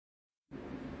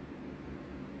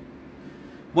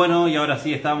Bueno, y ahora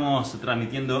sí estamos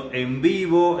transmitiendo en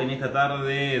vivo en esta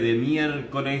tarde de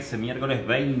miércoles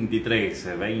 23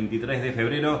 de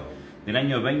febrero del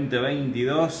año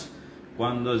 2022,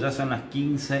 cuando ya son las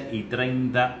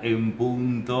 15:30 en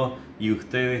punto y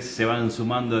ustedes se van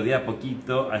sumando de a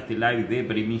poquito a este live de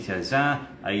Primicias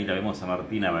ya. Ahí la vemos a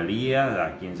Martina Valía,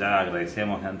 a quien ya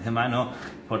agradecemos de antemano,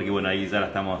 porque bueno, ahí ya la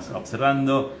estamos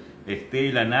observando.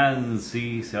 Estela,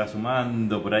 Nancy se va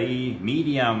sumando por ahí,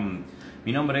 Miriam.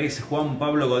 Mi nombre es Juan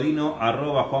Pablo Godino,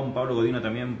 arroba Juan Pablo Godino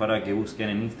también para que busquen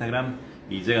en Instagram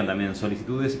y llegan también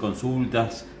solicitudes,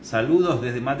 consultas, saludos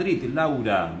desde Madrid,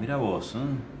 Laura, mira vos,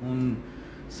 un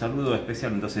saludo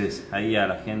especial entonces ahí a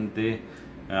la gente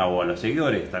o a los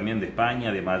seguidores también de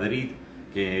España, de Madrid,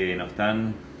 que nos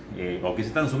están o que se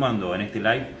están sumando en este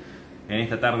live en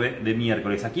esta tarde de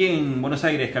miércoles. Aquí en Buenos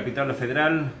Aires, capital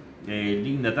federal,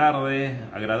 linda tarde,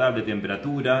 agradable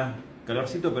temperatura,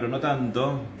 calorcito pero no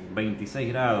tanto, 26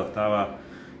 grados estaba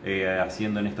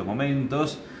haciendo en estos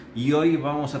momentos. Y hoy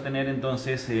vamos a tener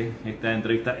entonces esta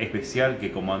entrevista especial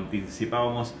que, como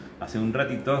anticipábamos hace un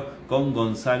ratito, con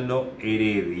Gonzalo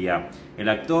Heredia, el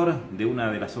actor de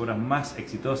una de las obras más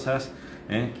exitosas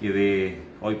que de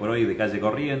hoy por hoy de Calle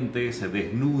Corrientes,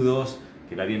 Desnudos,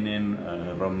 que la vienen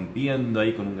rompiendo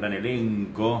ahí con un gran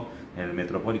elenco en el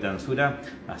Metropolitan Sura.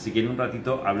 Así que en un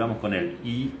ratito hablamos con él.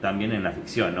 Y también en la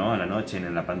ficción, ¿no? A la noche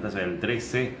en la pantalla del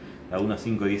 13, la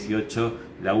 1518,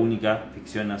 la única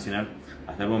ficción nacional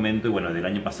hasta el momento, y bueno, del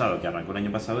año pasado, que arrancó el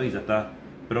año pasado y ya está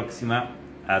próxima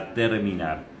a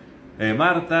terminar.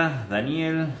 Marta,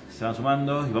 Daniel, se van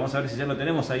sumando y vamos a ver si ya lo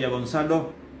tenemos ahí a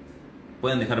Gonzalo.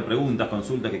 Pueden dejar preguntas,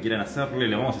 consultas que quieran hacerle,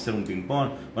 le vamos a hacer un ping-pong.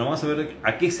 Bueno, vamos a ver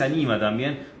a qué se anima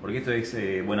también, porque esto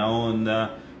es buena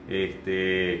onda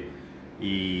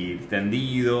y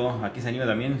distendido. ¿A qué se anima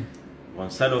también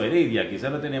Gonzalo Heredia, que ya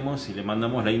lo tenemos y le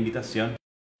mandamos la invitación?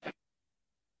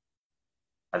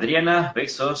 Adriana,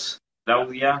 besos.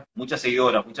 Claudia, muchas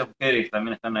seguidoras, muchas mujeres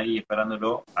también están ahí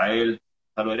esperándolo a él,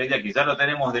 Gonzalo Heredia, que ya lo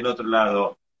tenemos del otro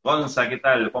lado. Gonza, ¿qué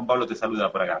tal? Juan Pablo te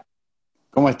saluda por acá.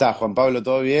 ¿Cómo estás, Juan Pablo?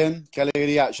 ¿Todo bien? Qué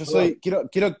alegría. Todo.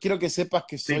 Quiero que sepas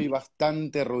que soy Sí.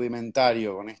 bastante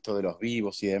rudimentario con esto de los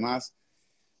vivos y demás.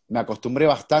 Me acostumbré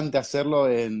bastante a hacerlo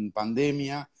en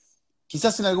pandemia.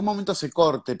 Quizás en algún momento se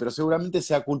corte, pero seguramente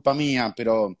sea culpa mía,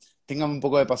 pero tengan un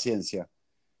poco de paciencia.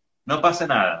 No pasa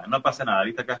nada, no pasa nada.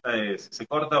 Viste, acá está, se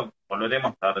corta,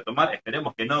 volveremos a retomar.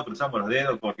 Esperemos que no, cruzamos los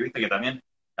dedos, porque viste que también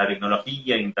la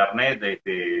tecnología, internet,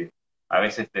 a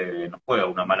veces nos juega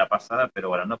una mala pasada, pero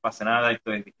bueno, no pasa nada,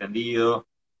 esto es distendido,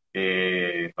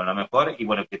 con lo mejor. Y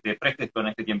bueno, que te prestes con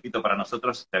este tiempito para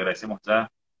nosotros, te agradecemos ya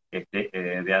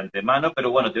de antemano. Pero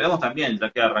bueno, te vemos también,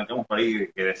 ya que arrancamos por ahí,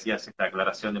 que decías esta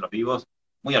aclaración de los vivos,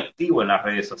 muy activo en las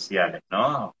redes sociales,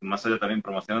 ¿no? Más allá también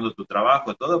promocionando tu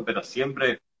trabajo, todo, pero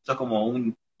siempre sos como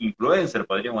un influencer,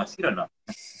 podríamos decir, ¿o no?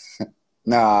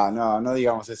 No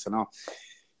digamos eso, no.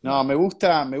 No. No,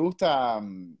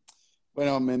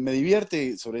 bueno, me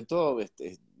divierte sobre todo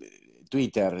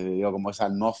Twitter, digo, como esa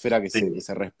atmósfera que Sí,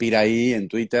 se respira ahí en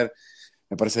Twitter.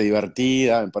 Me parece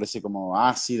divertida, me parece como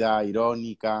ácida,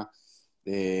 irónica,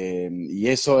 y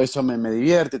eso me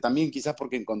divierte también, quizás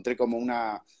porque encontré como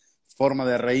una forma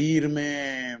de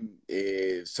reírme,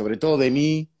 sobre todo de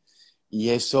mí, y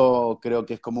eso creo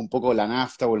que es como un poco la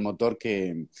nafta o el motor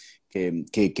que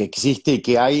existe y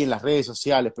que hay en las redes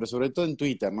sociales, pero sobre todo en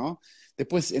Twitter, ¿no?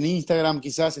 Después en Instagram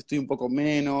quizás estoy un poco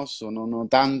menos o no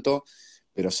tanto,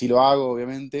 pero sí lo hago,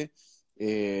 obviamente.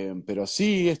 Pero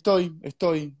sí, estoy.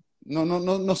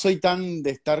 No soy tan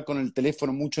de estar con el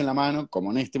teléfono mucho en la mano,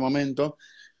 como en este momento,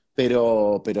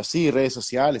 pero sí, redes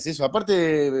sociales, eso.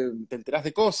 Aparte, te enterás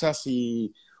de cosas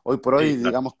y hoy por hoy, sí,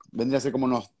 digamos, vendría a ser como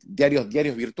unos diarios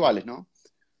virtuales, ¿no?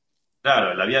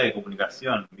 claro, la vía de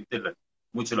comunicación, ¿viste?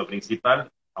 Mucho lo principal,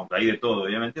 aunque hay de todo,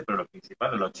 obviamente, pero lo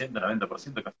principal, el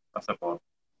 80-90% casi pasa por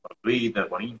Twitter,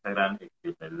 por Instagram,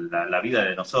 la vida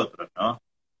de nosotros, ¿no?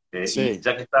 Y Sí.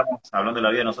 ya que estamos hablando de la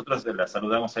vida de nosotros, la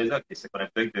saludamos a ella, que se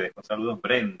conectó y te dejó saludos,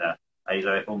 Brenda. Ahí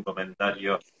ya dejó un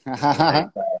comentario, ahí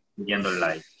está siguiendo el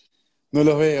live. No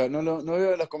los veo, no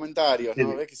veo los comentarios,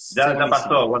 ¿no? Sí, Ves que soy ya malísimo.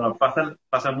 pasó, bueno,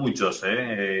 pasan muchos,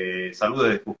 ¿eh? Saludos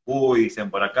de Jujuy, dicen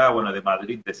por acá, bueno, de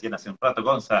Madrid decían hace un rato,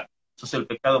 Gonza, sos el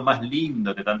pescado más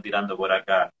lindo, te están tirando por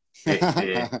acá.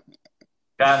 Este,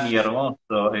 Cami,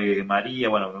 hermoso, María,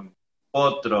 bueno,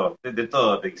 otro, de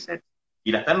todo te dicen.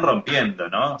 Y la están rompiendo,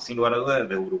 ¿no? Sin lugar a dudas,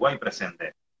 de Uruguay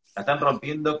presente. La están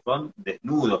rompiendo con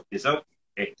Desnudos, que yo,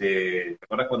 ¿te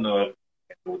acuerdas cuando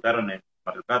debutaron en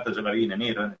Mar del Plata? Yo la vi en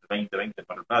enero, en el 2020 en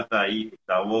Mar del Plata, ahí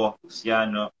está vos,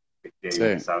 Luciano,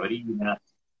 Sí. Sabrina,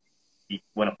 y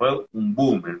bueno, fue un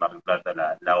boom en Mar del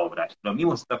Plata la obra. Lo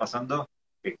mismo se está pasando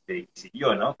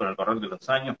siguió, ¿no? Con el correr de los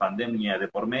años, pandemia de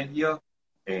por medio,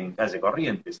 en calle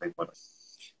Corrientes, ahí por.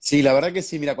 Sí, la verdad que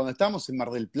sí. Mira, cuando estábamos en Mar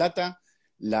del Plata,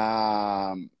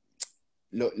 la,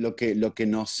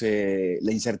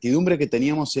 la incertidumbre que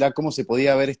teníamos era cómo se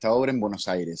podía ver esta obra en Buenos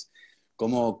Aires.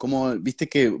 Viste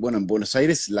que, bueno, en Buenos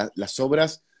Aires las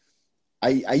obras,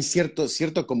 hay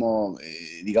cierto como,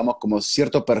 digamos, como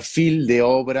cierto perfil de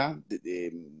obra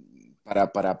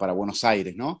para Buenos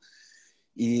Aires, ¿no?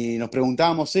 Y nos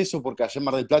preguntábamos eso porque allá en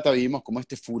Mar del Plata vivimos como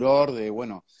este furor de,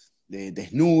 bueno, de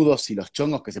desnudos y los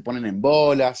chongos que se ponen en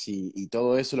bolas y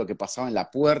todo eso, lo que pasaba en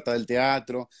la puerta del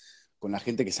teatro, con la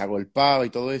gente que se agolpaba y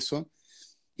todo eso.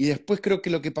 Y después creo que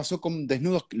lo que pasó con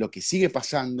Desnudos, lo que sigue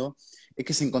pasando, es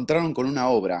que se encontraron con una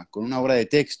obra de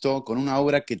texto, con una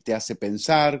obra que te hace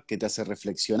pensar, que te hace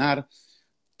reflexionar,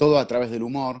 todo a través del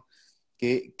humor,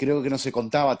 que creo que no se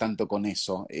contaba tanto con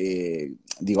eso.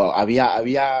 Digo, había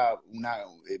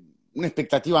una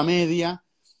expectativa media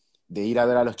de ir a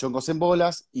ver a los chongos en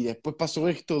bolas y después pasó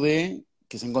esto de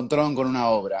que se encontraron con una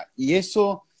obra. Y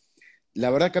eso, la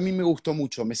verdad que a mí me gustó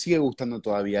mucho, me sigue gustando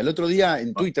todavía. El otro día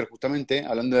en Twitter, justamente,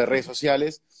 hablando de redes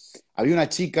sociales, había una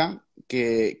chica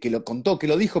que lo contó, que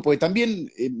lo dijo, porque también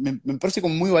me parece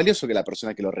como muy valioso que la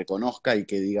persona que lo reconozca y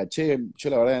que diga, che, yo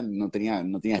la verdad no tenía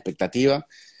expectativa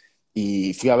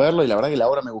y fui a verlo y la verdad que la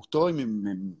obra me gustó y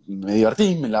me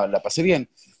divertí, la pasé bien.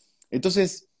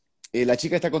 Entonces, la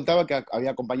chica esta contaba que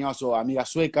había acompañado a su amiga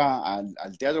sueca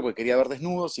al teatro porque quería ver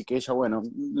Desnudos y que ella, bueno,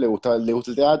 le gusta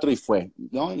el teatro y fue,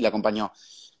 ¿no? Y la acompañó.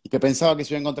 Y que pensaba que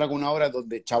se iba a encontrar con una obra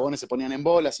donde chabones se ponían en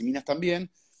bolas y minas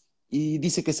también. Y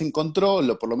dice que se encontró,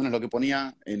 por lo menos lo que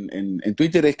ponía en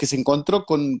Twitter, es que se encontró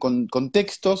con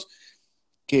textos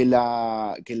que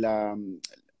la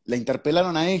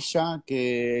interpelaron a ella,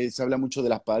 que se habla mucho de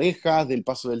las parejas, del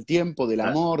paso del tiempo, del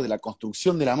amor, de la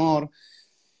construcción del amor.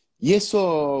 Y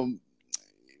eso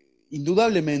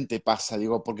indudablemente pasa,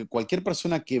 digo, porque cualquier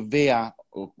persona que vea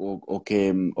o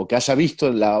que haya visto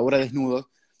la obra Desnudos,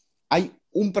 hay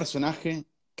un personaje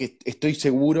que estoy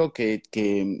seguro que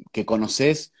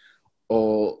conoces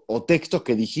o textos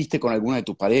que dijiste con alguna de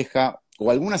tu pareja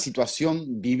o alguna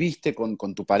situación viviste con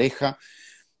tu pareja,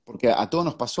 porque a todos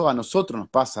nos pasó, a nosotros nos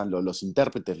pasa, los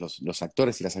intérpretes, los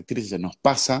actores y las actrices, nos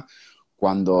pasa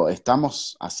cuando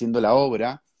estamos haciendo la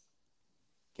obra,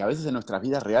 que a veces en nuestra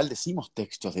vida real decimos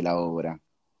textos de la obra,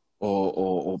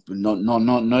 o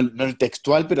no el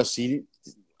textual, pero sí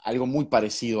algo muy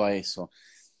parecido a eso.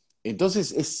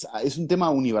 Entonces es un tema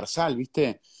universal,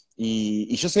 ¿viste?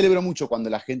 Y yo celebro mucho cuando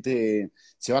la gente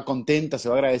se va contenta, se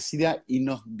va agradecida y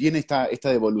nos viene esta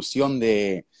devolución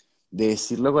de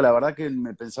decir, loco, la verdad que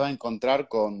me pensaba encontrar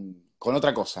con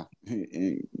otra cosa.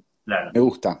 Claro, Me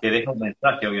gusta. que deja un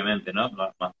mensaje, obviamente, ¿no?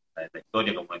 Más la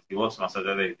historia, como decís vos, más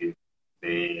allá de-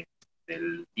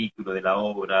 del título de la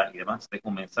obra y demás, deja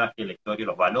un mensaje, la historia,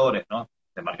 los valores, ¿no?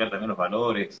 De marcar también los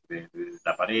valores de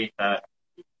la pareja,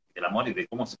 y del amor y de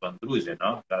cómo se construye,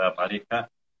 ¿no? Cada pareja,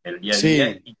 el día a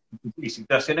día, Sí, y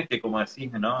situaciones que, como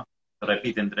decís, ¿no? Se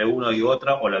repite entre uno y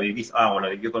otra, o la vivís, o la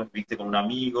viviste con un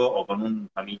amigo, o con un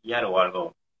familiar, o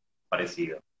algo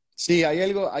parecido. sí, hay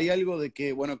algo de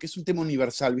que, bueno, que es un tema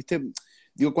universal, ¿viste?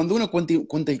 Digo, cuando uno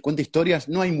cuenta historias,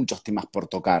 no hay muchos temas por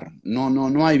tocar.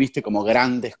 No hay, ¿viste? Como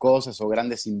grandes cosas o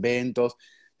grandes inventos.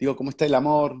 Digo, como está el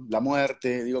amor, la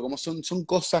muerte, digo, como son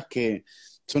cosas que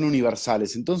son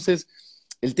universales. Entonces,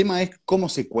 el tema es cómo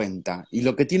se cuenta. Y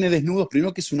lo que tiene Desnudos,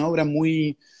 primero que es una obra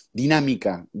muy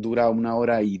dinámica, dura 1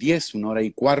 hora y 10, 1 hora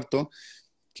y cuarto,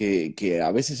 que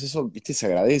a veces eso, viste, se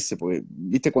agradece, porque,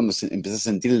 viste, cuando empiezas a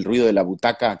sentir el ruido de la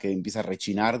butaca que empieza a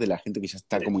rechinar de la gente que ya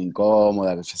está como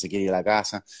incómoda, que ya se quiere ir a la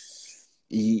casa.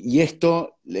 Y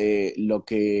esto,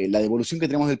 la devolución que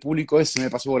tenemos del público es, se me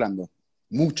pasó volando.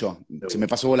 Mucho, se me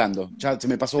pasó volando. Ya se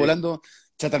me pasó Sí. volando,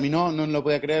 ya terminó, no lo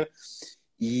podía creer.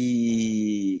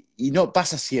 Y no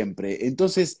pasa siempre.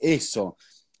 Entonces, eso,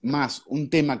 más un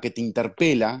tema que te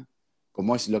interpela,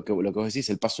 como es lo que vos decís,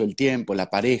 el paso del tiempo, la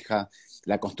pareja,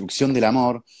 la construcción del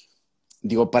amor,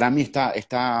 digo, para mí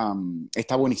está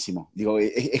buenísimo. Digo,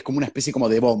 es como una especie como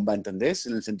de bomba, ¿entendés?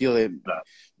 En el sentido de, Claro.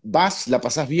 vas, la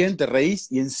pasás bien, te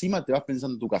reís y encima te vas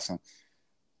pensando en tu casa.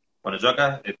 Bueno, yo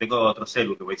acá tengo otro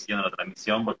celu que voy siguiendo la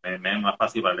transmisión porque me es más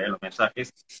fácil para leer los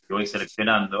mensajes que voy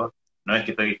seleccionando. No es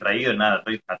que estoy distraído, nada,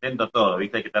 estoy atento a todo,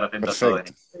 ¿viste? Hay que estar atento a todo en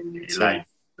Perfecto. este Sí. live.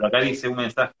 Pero acá dice un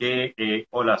mensaje,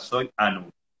 hola, soy Anu.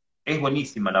 Es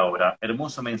buenísima la obra,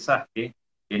 hermoso mensaje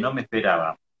que no me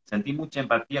esperaba. Sentí mucha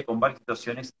empatía con varias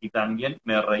situaciones y también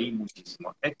me reí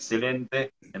muchísimo.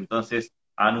 Excelente. Entonces,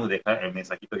 Anu deja el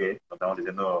mensajito que lo estamos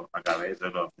diciendo acá, ¿ves? Yo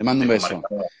lo Le mando un dejo beso.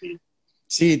 marcado así.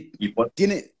 Sí, Y por,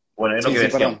 tiene. bueno, es lo Sí, que sí,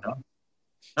 decíamos, perdón.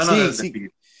 ¿no? No, Sí, sí.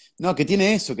 despide. No, que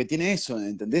tiene eso,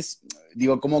 ¿entendés?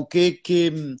 Digo, como qué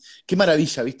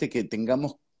maravilla, ¿viste? Que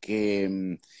tengamos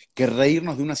que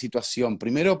reírnos de una situación.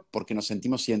 Primero, porque nos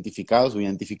sentimos identificados o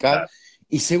identificadas. Claro,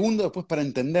 Y segundo, después para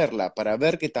entenderla, para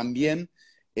ver que también,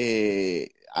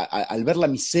 al ver la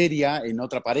miseria en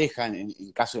otra pareja, en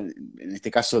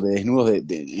este caso de desnudos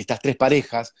de estas tres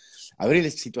parejas, a ver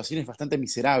situaciones bastante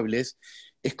miserables,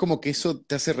 es como que eso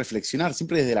te hace reflexionar,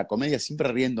 siempre desde la comedia,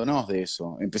 siempre riéndonos de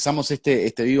eso. Empezamos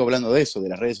este vivo hablando de eso, de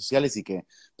las redes sociales, y que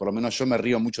por lo menos yo me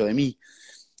río mucho de mí.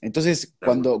 Entonces,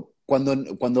 seguro.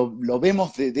 cuando lo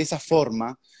vemos de esa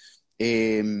forma,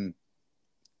 eh,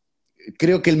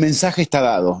 creo que el mensaje está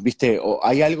dado, ¿viste? O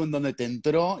hay algo en donde te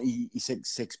entró y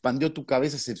se expandió tu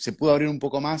cabeza, se pudo abrir un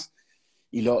poco más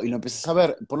y lo empezás a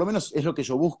ver. Por lo menos es lo que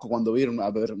yo busco cuando voy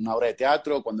a ver una obra de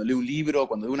teatro, cuando leo un libro,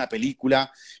 cuando veo una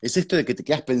película. Es esto de que te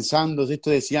quedas pensando, es esto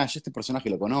de decir, yo este personaje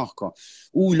lo conozco.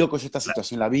 Uy, loco, yo esta Claro,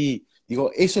 situación la vi.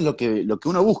 Digo, eso es lo que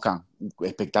uno busca,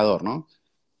 espectador, ¿no?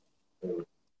 seguro.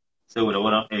 Seguro.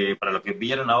 Bueno, para los que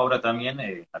vieron la obra también,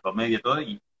 la comedia y todo,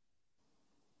 y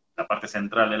la parte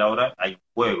central de la obra, hay un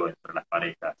juego entre las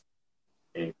parejas.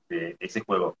 Ese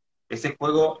juego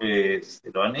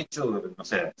se lo han hecho, no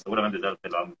sé, seguramente ya te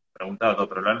lo han preguntado,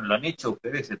 pero lo han hecho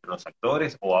ustedes entre los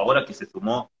actores o ahora que se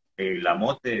sumó la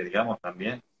mote, digamos,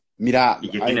 también, Mira, y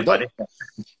que hay tiene pareja.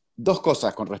 dos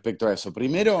cosas con respecto a eso.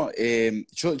 Primero,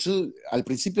 yo al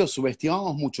principio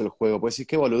subestimamos mucho el juego, porque decís,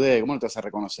 qué boludez, ¿cómo no te vas a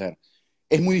reconocer?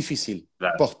 Es muy difícil,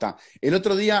 Claro, posta. El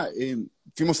otro día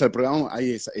fuimos al programa,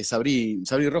 ahí Sabri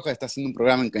Rojas está haciendo un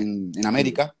programa en sí,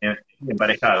 América,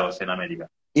 emparejados en América.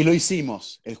 y lo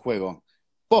hicimos, el juego.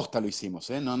 Posta lo hicimos,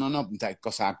 ¿eh? No,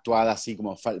 cosa actuada así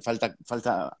como falta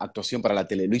actuación para la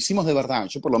tele. Lo hicimos de verdad.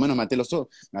 Yo por lo menos maté los ojos,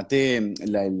 maté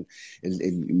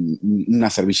una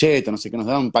servilleta, no sé qué, nos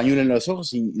daba un pañuelo en los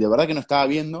ojos y de verdad que no estaba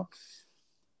viendo.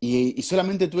 Y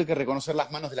solamente tuve que reconocer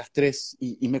las manos de las tres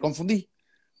y me confundí.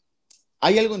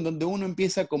 Hay algo en donde uno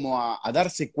empieza como a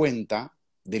darse cuenta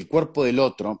del cuerpo del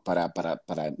otro para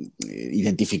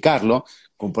identificarlo,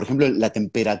 como por ejemplo la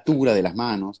temperatura de las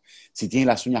manos, si tiene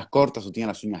las uñas cortas o tiene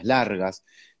las uñas largas,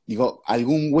 digo,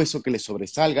 algún hueso que le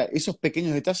sobresalga, esos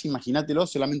pequeños detalles, imagínatelo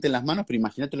solamente en las manos, pero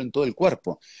imagínatelo en todo el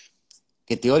cuerpo,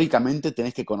 que teóricamente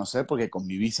tenés que conocer porque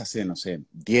convivís hace, no sé,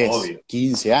 10 Obvio.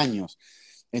 15 años.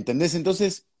 ¿Entendés?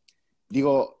 Entonces,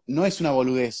 digo, no es una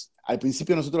boludez. Al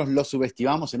principio nosotros lo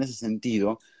subestimamos en ese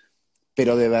sentido,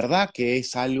 pero de verdad que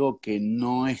es algo que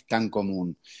no es tan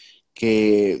común,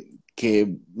 que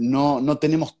no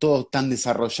tenemos todo tan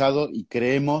desarrollado y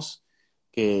creemos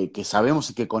que sabemos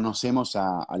y que conocemos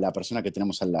a la persona que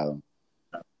tenemos al lado.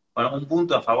 Bueno, un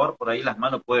punto a favor, por ahí las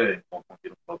manos pueden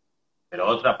confundir un poco, pero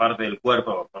otra parte del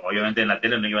cuerpo, obviamente en la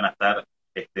tele no iban a estar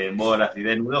en bolas y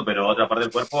desnudo, pero otra parte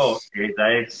del cuerpo ya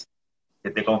es,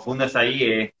 que te confundes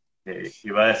ahí, y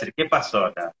va a decir, ¿qué pasó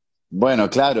acá? Bueno,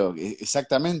 claro,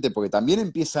 exactamente, porque también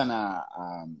empieza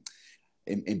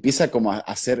como a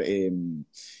hacer,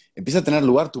 empieza a tener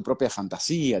lugar tu propia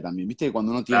fantasía también, viste que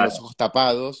cuando uno tiene los Claro. ojos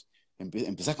tapados,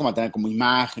 empezás como a tener como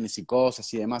imágenes y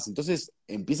cosas y demás, entonces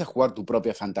empieza a jugar tu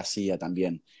propia fantasía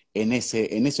también, en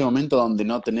ese momento donde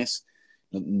no tenés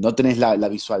la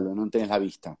visual, donde no tenés la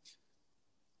vista.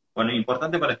 Bueno,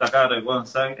 importante para destacar,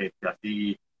 Gonzalo,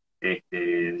 así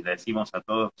le decimos a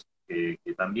todos que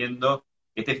están viendo,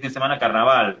 este fin de semana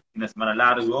carnaval, fin de semana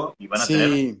largo, y van a tener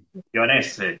Sí,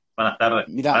 funciones, van a estar,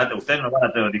 mirá, ustedes no van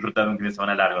a disfrutar de un fin de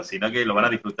semana largo, sino que lo van a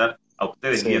disfrutar a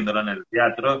ustedes sí, viéndolo en el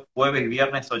teatro, jueves y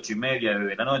viernes 8:30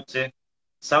 de la noche,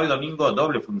 sábado y domingo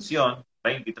doble función,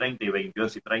 20:30 y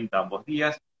 22:30 ambos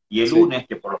días, y el sí, lunes,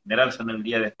 que por lo general son el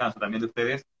día de descanso también de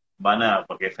ustedes,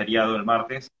 porque es feriado el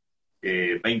martes,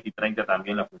 20:30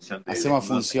 también la función de hacemos Desnudos en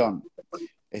función. el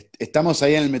Metropolitano. Estamos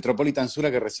ahí en el Metropolitan Sura,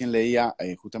 que recién leía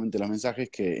justamente los mensajes,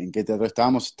 que en qué teatro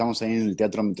estábamos. Estamos ahí en el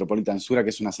Teatro Metropolitan Sura, que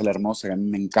es una sala hermosa, que a mí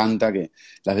me encanta, que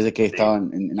las veces que he Sí. estado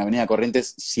en Avenida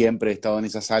Corrientes, siempre he estado en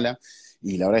esa sala,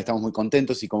 y la verdad que estamos muy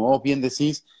contentos. Y como vos bien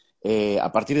decís,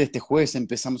 a partir de este jueves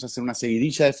empezamos a hacer una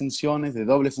seguidilla de funciones, de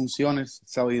doble funciones,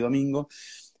 sábado y domingo,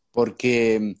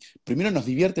 porque primero nos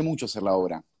divierte mucho hacer la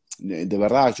obra. De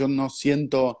verdad, yo no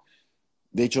siento...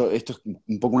 De hecho, esto es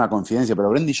un poco una confidencia, pero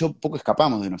Brenda y yo poco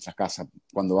escapamos de nuestras casas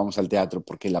cuando vamos al teatro,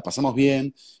 porque la pasamos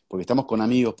bien, porque estamos con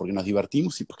amigos, porque nos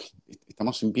divertimos y porque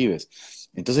estamos sin pibes.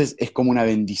 Entonces es como una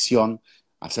bendición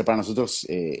hacer para nosotros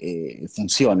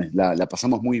funciones, la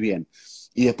pasamos muy bien.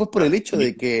 Y después por el Claro. hecho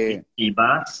de que, Y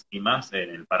más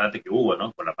en el parate que hubo,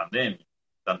 ¿no? Por la pandemia.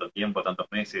 Tanto tiempo, tantos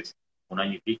meses, un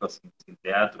año y pico sin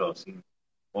teatro, sin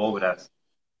obras.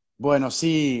 bueno,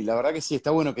 sí, la verdad que sí,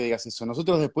 está bueno que digas eso.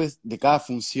 Nosotros después de cada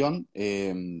función,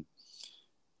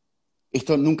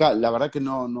 esto nunca, la verdad que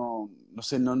no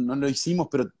sé, no lo hicimos,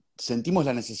 pero sentimos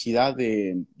la necesidad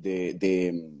de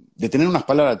tener unas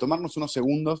palabras, de tomarnos unos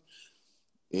segundos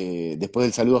después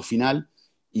del saludo final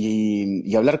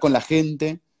y hablar con la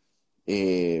gente,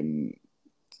 eh,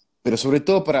 pero sobre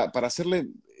todo para hacerle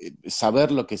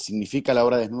saber lo que significa la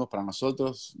obra Desnudos para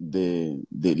nosotros, de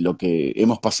lo que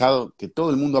hemos pasado, que todo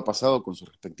el mundo ha pasado con sus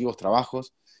respectivos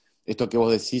trabajos, esto que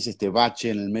vos decís, este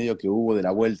bache en el medio que hubo de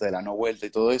la vuelta, de la no vuelta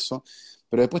y todo eso,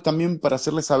 pero después también para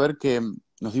hacerle saber que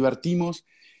nos divertimos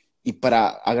y para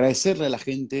agradecerle a la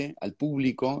gente, al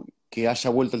público, que haya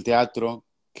vuelto al teatro,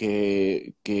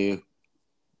 que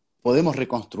podemos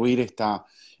reconstruir esta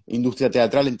industria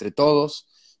teatral entre todos,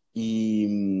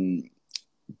 y,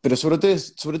 pero sobre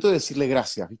todo decirle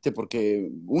gracias, ¿viste? Porque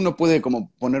uno puede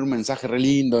como poner un mensaje re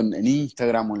lindo en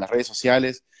Instagram o en las redes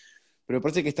sociales, pero me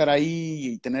parece que estar ahí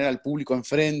y tener al público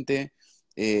enfrente,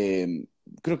 eh,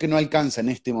 creo que no alcanza en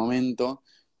este momento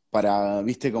para,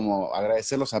 viste, como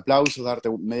agradecer los aplausos, darte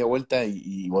media vuelta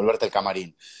y volverte al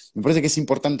camarín. Me parece que es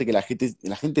importante que la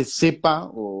gente sepa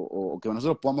o que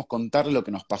nosotros podamos contarle lo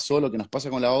que nos pasó, lo que nos pasa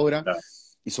con la obra. Claro,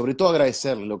 Y sobre todo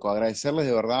agradecerles, loco, agradecerles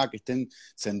de verdad que estén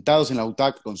sentados en la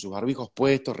UTAC con sus barbijos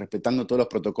puestos, respetando todos los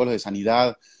protocolos de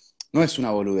sanidad. No es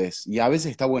una boludez. Y a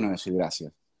veces está bueno decir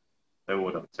gracias.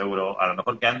 seguro, seguro. A lo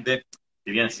mejor que antes,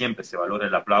 si bien siempre se valora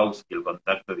el aplauso y el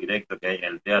contacto directo que hay en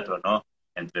el teatro, ¿no?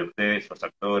 Entre ustedes, los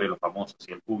actores, los famosos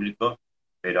y el público,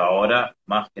 pero ahora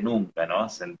más que nunca, ¿no?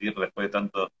 Sentir después de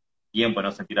tanto tiempo,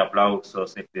 ¿no? Sentir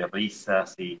aplausos,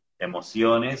 risas y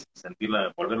emociones,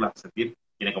 sentirla, volverlas a sentir,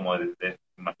 tiene como,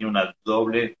 imagino,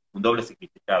 un doble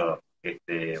significado,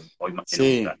 hoy más que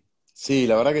nunca. Sí, sí,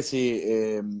 la verdad que sí.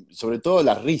 Sobre todo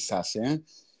las risas, ¿eh?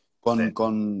 Sí,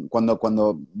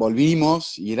 Cuando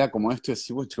volvimos y era como esto,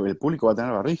 decir, "Uy, el público va a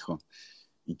tener barbijo.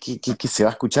 ¿Y qué se va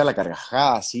a escuchar la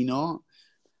carcajada así, no?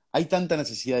 Hay tanta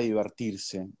necesidad de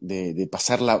divertirse, de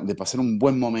pasar un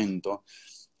buen momento,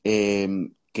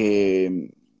 que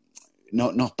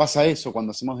no, nos pasa eso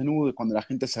cuando hacemos desnudos, cuando la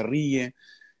gente se ríe,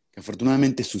 que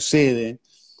afortunadamente sucede,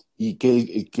 y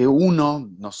que uno,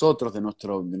 nosotros, de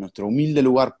nuestro humilde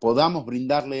lugar, podamos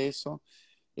brindarle eso,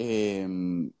 eh,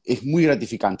 es muy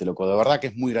gratificante, loco, de verdad que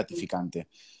es muy gratificante.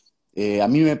 A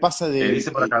mí me pasa de...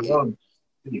 dice por acá, Gon,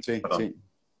 sí, sí, perdón. sí.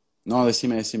 No,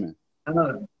 decime, decime. No,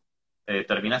 no,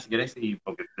 terminá si querés y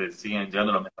porque te siguen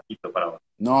llegando los mensajitos para vos.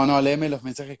 No, no, léeme los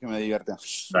mensajes que me divierten.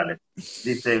 Dale.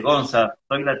 Dice, Gonza,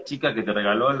 soy la chica que te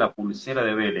regaló la pulsera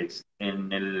de Vélez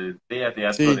en el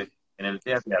teatro, Sí, en el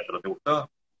teatro. ¿Te gustó?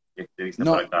 Dice por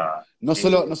no, acá, no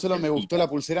solo me gustó Elgina. la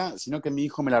pulsera, sino que mi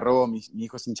hijo me la robó, mi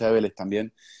hijo es hincha de Vélez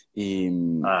también, y,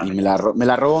 Ah, y mira. me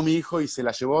la robó mi hijo y se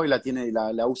la llevó y la tiene y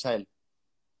la usa él.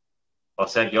 O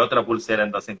sea que otra pulsera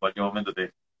entonces en cualquier momento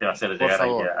te va a hacer Por llegar ahí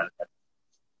favor,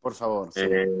 por favor, sí.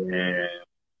 eh,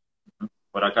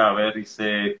 por acá, a ver,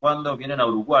 dice, ¿cuándo vienen a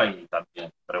Uruguay?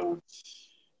 También, pregunta.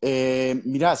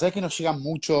 Mirá, ¿sabés que nos llegan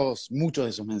muchos de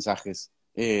esos mensajes?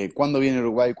 ¿Cuándo viene a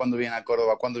Uruguay? ¿Cuándo viene a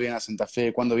Córdoba? ¿Cuándo viene a Santa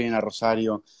Fe? ¿Cuándo viene a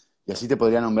Rosario? Y así te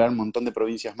podría nombrar un montón de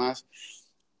provincias más.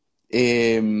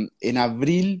 En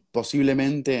abril,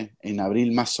 posiblemente, en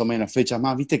abril más o menos, fechas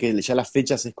más, viste que ya las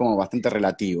fechas es como bastante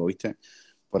relativo, ¿viste?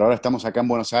 Por ahora estamos acá en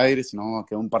Buenos Aires y nos vamos a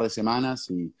quedar un par de semanas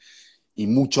y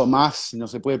mucho más no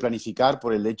se puede planificar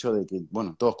por el hecho de que,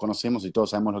 bueno, todos conocemos y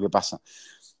todos sabemos lo que pasa.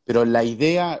 Pero la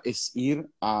idea es ir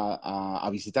a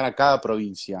visitar a cada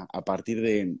provincia a partir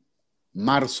de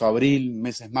marzo, abril,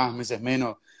 meses más, meses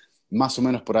menos, más o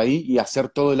menos por ahí, y hacer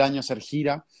todo el año, hacer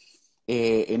gira.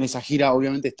 En esa gira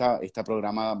obviamente está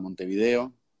programada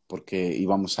Montevideo, porque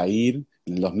íbamos a ir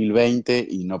en el 2020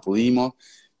 y no pudimos.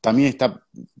 También está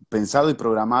pensado y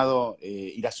programado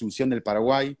ir a Asunción del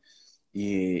Paraguay,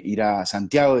 ir a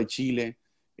Santiago de Chile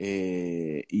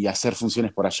y hacer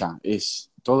funciones por allá.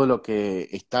 Es todo lo que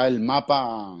está el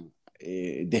mapa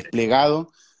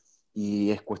desplegado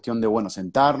y es cuestión de, bueno,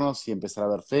 sentarnos y empezar a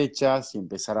ver fechas y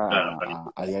empezar Claro, a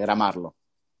planificar. diagramarlo.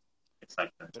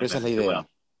 Exacto, Pero esa es la excelente. Bueno, idea.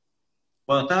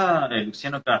 cuando estaba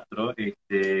Luciano Castro,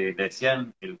 le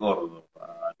decían el gordo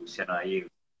a Luciano ahí,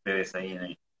 ustedes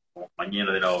ahí como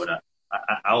compañero de la obra.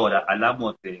 Ahora, ¿al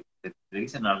amo te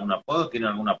dicen algún apodo? ¿Tienen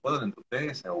algún apodo entre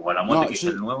ustedes? ¿O al amote, No, que es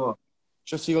el nuevo?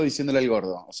 yo sigo diciéndole el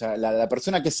gordo. O sea, la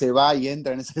persona que se va y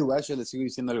entra en ese lugar, yo le sigo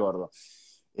diciendo el gordo.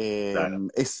 Claro.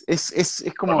 Es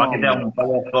Por más que como. sea un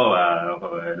palo de escoba,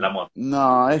 el amote.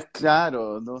 No, es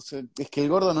claro. No sé, es que el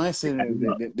gordo no es De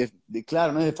cariño.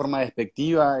 claro, no es de forma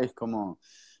despectiva, es como.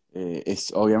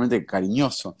 Es obviamente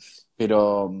cariñoso.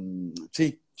 Pero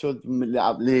sí, yo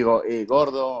le digo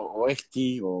gordo o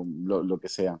esti o lo que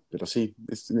sea. Pero sí,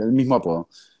 es el mismo apodo.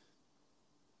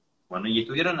 Bueno, y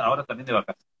estuvieron ahora también de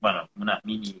vacaciones. Bueno, unas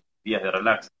mini días de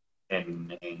relax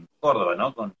en Córdoba,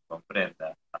 ¿no? Con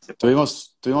Brenda, hace poco.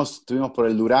 Tuvimos por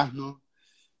el Durazno,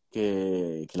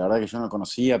 que la verdad que yo no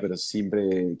conocía, pero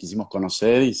siempre quisimos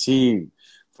conocer, y sí,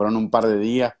 fueron un par de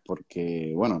días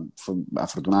porque, bueno, fue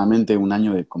afortunadamente un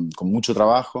año con mucho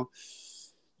trabajo,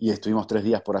 y estuvimos 3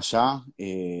 días por allá,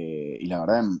 y la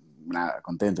verdad, nada,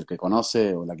 contento. El que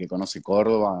conoce o la que conoce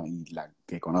Córdoba y la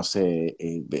que conoce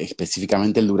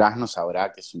específicamente el Durazno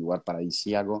sabrá que es un lugar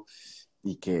paradisíaco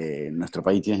y que nuestro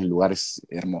país tiene lugares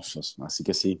hermosos, así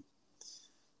que sí.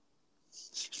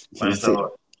 Bueno, Sí,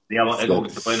 eso, digamos, es sí, como que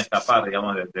se pueden escapar,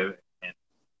 digamos,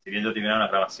 si bien ya terminaron las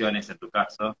grabaciones, en tu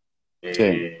caso, sí.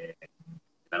 eh,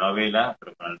 la novela,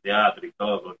 pero con el teatro y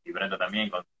todo, y Brenda también,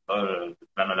 con todo el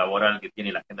plano laboral que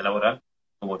tiene la gente laboral,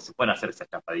 como que se pueden hacer esas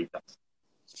escapaditas.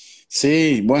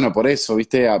 Sí, bueno, por eso,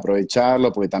 viste,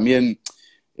 aprovecharlo, porque también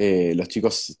los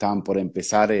chicos estaban por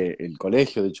empezar el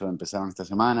colegio, de hecho empezaron esta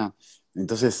semana,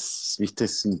 entonces, viste,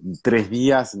 es 3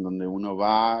 días en donde uno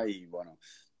va y, bueno,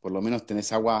 por lo menos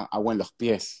tenés agua en los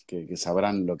pies, que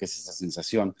sabrán lo que es esa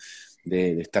sensación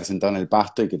de estar sentado en el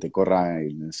pasto y que te corra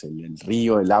el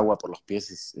río, el agua por los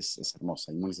pies, es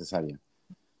hermosa y muy necesaria.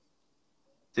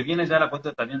 Se viene ya la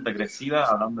cuenta también regresiva,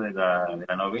 hablando de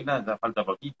la novela, ya falta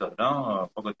poquito,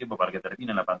 ¿no? Poco tiempo para que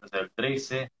termine en la pantalla del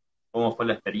 13. ¿Cómo fue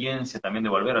la experiencia también de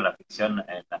volver a la ficción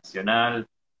nacional,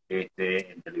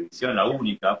 en televisión, la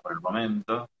única por el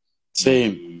momento?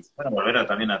 Sí, Y bueno, volver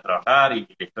también a trabajar y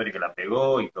la historia que la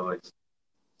pegó y todo eso.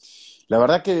 la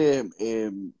verdad que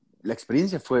la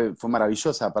experiencia fue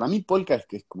maravillosa. Para mí Polka es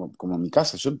que es como mi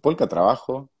casa. Yo en Polka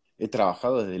he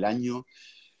trabajado desde el año, no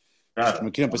Claro,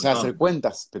 quiero un empezar a hacer montón,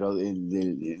 cuentas, pero en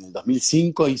el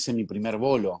 2005 hice mi primer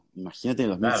bolo. Imagínate,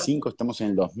 en el claro. 2005, estamos en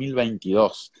el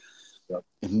 2022.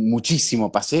 Es muchísimo.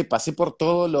 Pasé por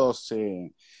todos los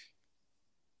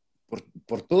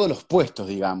puestos,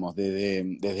 digamos,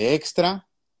 desde extra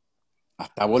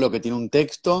hasta bolo que tiene un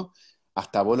texto,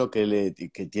 hasta bolo que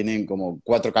tienen como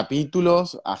 4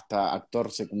 capítulos, hasta actor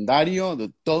secundario,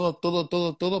 de todo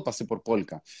pasé por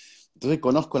Polka. Entonces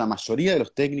conozco la mayoría de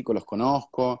los técnicos, los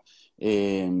conozco,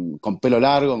 con pelo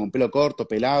largo, con pelo corto,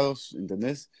 pelados,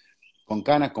 ¿entendés? Con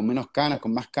canas, con menos canas,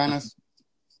 con más canas.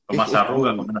 Con más Es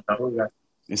arrugas, con muy, menos arrugas.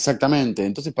 Exactamente,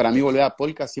 entonces para mí volver a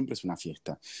Polka siempre es una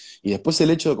fiesta. Y después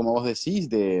el hecho, como vos decís,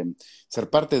 de ser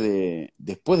parte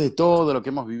después de todo lo que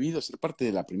hemos vivido, ser parte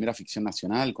de la primera ficción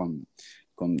nacional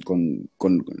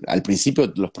al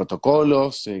principio los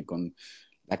protocolos, con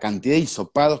la cantidad de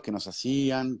hisopados que nos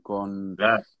hacían,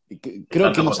 Claro, de creo que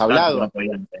tanto hemos contacto que no hablado,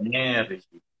 podían tener, y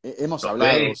hemos los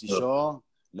hablado vos y besos. yo,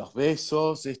 los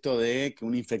besos, esto de que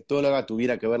una infectóloga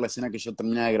tuviera que ver la escena que yo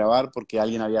terminaba de grabar porque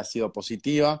alguien había sido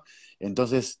positiva,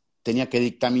 entonces tenía que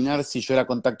dictaminar si yo era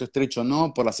contacto estrecho o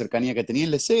no por la cercanía que tenía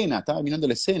en la escena, estaba mirando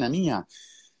la escena mía.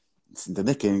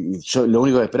 ¿Entendés? Que yo lo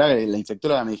único que esperaba era que la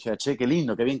infectóloga me dijera, che, qué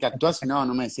lindo, qué bien que actuás, y no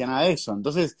me decía nada de eso.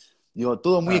 Entonces, digo,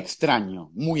 todo muy Claro,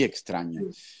 extraño, muy extraño.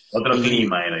 sí. Otro Y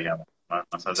clima era, digamos,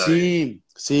 más allá sí,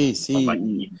 sí, de sí.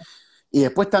 compañía. Y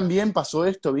después también pasó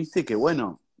esto, viste, que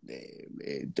bueno,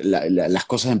 las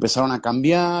cosas empezaron a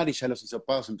cambiar y ya los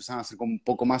hisopados empezaron a ser como un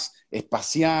poco más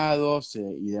espaciados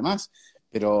y demás,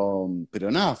 pero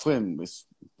nada,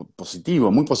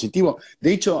 positivo, muy positivo.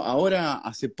 De hecho, ahora,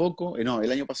 hace poco, no,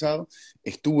 el año pasado,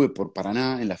 estuve por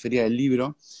Paraná en la Feria del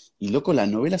Libro y, loco, la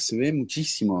novela se ve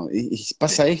muchísimo. Y Sí.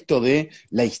 pasa esto de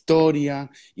la historia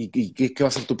y qué va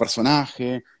a ser tu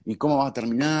personaje y cómo va a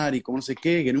terminar y cómo no sé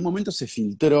qué, que en un momento se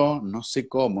filtró, no sé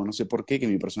cómo, no sé por qué, que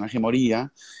mi personaje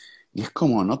moría, y es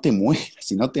como, no te mueras,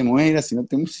 si no te mueras, si no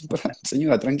te mueras,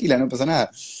 señora, tranquila, no pasa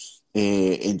nada.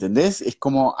 ¿Entendés? Es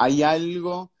como hay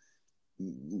algo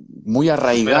muy Supera todo,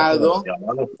 arraigado, digamos,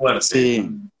 algo fuerte, sí,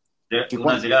 que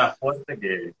una llegada fuerte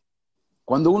que,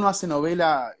 cuando uno hace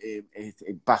novela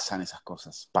pasan esas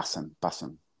cosas, pasan.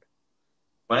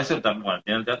 con eso también, bueno,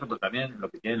 tiene el teatro, pero también lo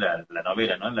que tiene la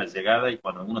novela, ¿no? La llegada y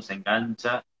cuando uno se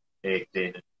engancha,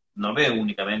 no ve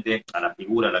únicamente a la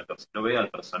figura, al actor, sino ve al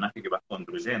personaje que vas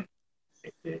construyendo,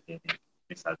 en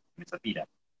esa tira.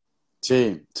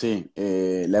 Sí, sí,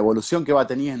 la evolución que va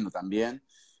teniendo también,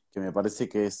 que me parece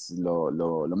que es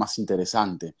lo más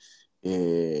interesante.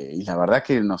 Y la verdad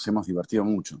que nos hemos divertido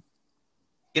mucho.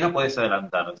 ¿Qué no podés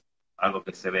adelantar? Algo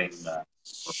que se venga.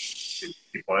 Si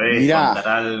podés Mirá, contar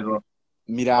algo, va a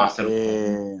mirá, ser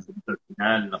un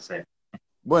final, no sé.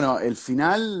 bueno, el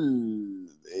final,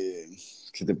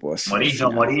 ¿qué te puedo decir del Morís, no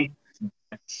final? morís.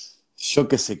 Yo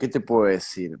qué sé, ¿qué te puedo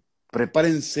decir?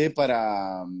 Prepárense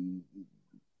para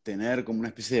tener como una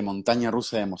especie de montaña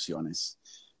rusa de emociones.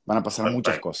 Van a pasar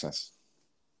muchas Perfecto. cosas.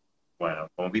 Bueno,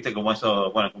 como viste, como eso,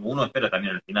 bueno, como uno espera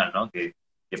también el final, ¿no? Que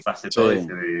pase todo y Sí.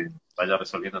 se vaya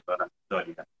resolviendo todas las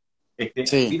historias.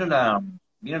 Sí,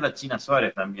 Vino la China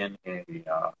Suárez también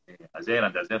ayer,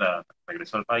 anteayer,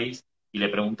 regresó al país y le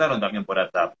preguntaron también por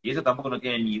ATAV. Y ella tampoco no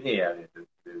tiene ni idea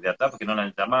de ATAV, que no la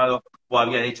han llamado, o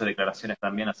había hecho declaraciones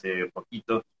también hace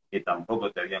poquito que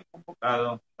tampoco te habían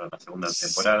convocado para la segunda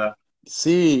temporada.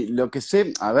 sí, lo que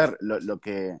sé, a ver, lo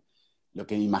que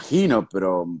me imagino,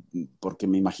 pero porque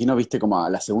me imagino, viste, como a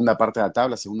la segunda parte de la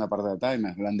tabla, segunda parte de la tabla, y me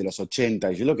hablan de los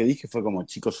 80 y yo lo que dije fue como,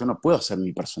 chicos, yo no puedo ser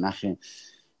mi personaje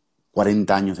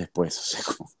 40 años después, o sea,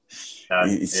 como, Claro,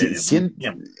 mucho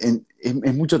tiempo.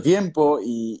 es mucho tiempo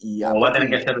y O va a tener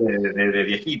aparte que ser de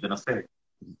viejito, no sé.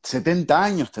 70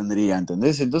 años tendría,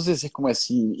 ¿entendés? Entonces es como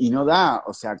decir, y no da,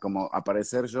 o sea, como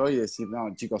aparecer yo y decir,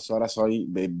 no, chicos, ahora soy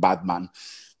de Batman.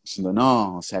 Diciendo,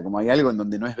 no, o sea, como hay algo en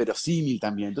donde no es verosímil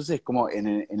también. Entonces, como en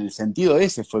el sentido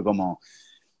ese fue como,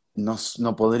 no,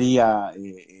 no podría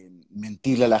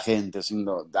mentirle a la gente,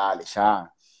 diciendo, dale,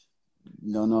 ya.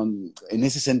 No, no, en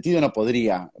ese sentido no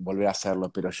podría volver a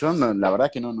hacerlo, pero yo la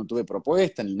verdad que no, no tuve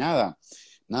propuesta ni nada,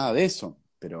 nada de eso.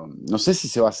 Pero no sé si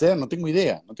se va a hacer, no tengo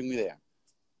idea, no tengo idea.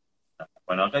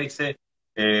 Bueno, acá dice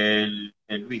el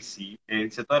Luisi,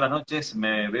 dice, todas las noches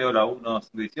me veo la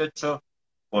 1.18,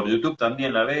 por YouTube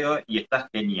también la veo y está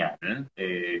genial.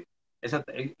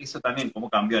 Eso también, cómo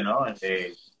cambió, ¿no?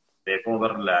 De cómo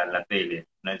ver la tele.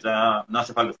 No, ya no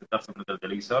hace falta sentarse frente al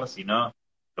televisor, sino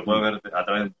lo puedes Mm. ver a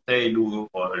través de un celu,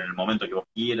 o en el momento que vos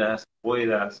quieras,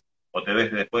 puedas, o te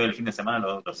ves después del fin de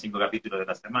semana los 5 capítulos de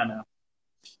la semana.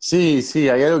 Sí, sí,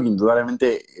 hay algo que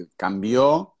indudablemente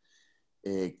cambió,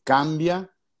 cambia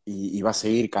y va a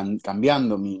seguir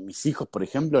cambiando. Mis hijos, por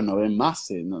ejemplo, no ven más,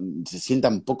 se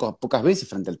sientan pocas veces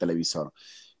frente al televisor.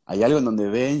 Hay algo en donde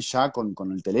ven ya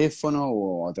con el teléfono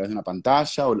o a través de una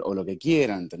pantalla o lo que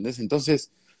quieran, ¿entendés?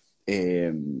 Entonces,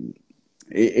 eh,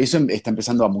 eso está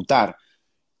empezando a mutar.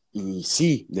 Y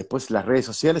sí, después las redes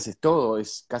sociales es todo,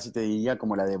 es casi te diría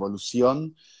como la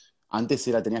devolución. Antes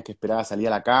era tenías que esperar a salir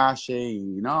a la calle y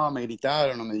no, me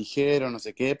gritaron, no me dijeron, no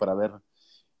sé qué, para ver.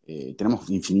 Tenemos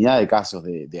infinidad de casos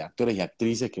de actores y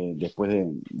actrices que después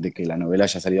de que la novela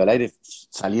haya salido al aire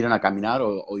salieron a caminar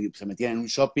o se metían en un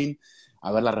shopping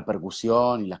a ver la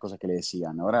repercusión y las cosas que le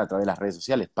decían. Ahora a través de las redes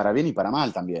sociales, para bien y para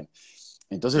mal también. Claro.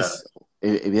 Entonces,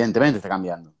 evidentemente está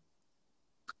cambiando.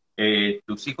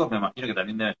 Tus hijos me imagino que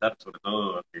también deben estar, sobre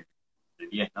todo de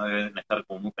 10, ¿no? Deben estar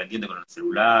como muy pendientes con el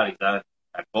celular y tal,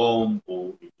 la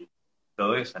compu y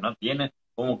todo eso, ¿no? ¿Tienen,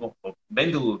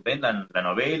 ven la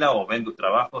novela o ven tus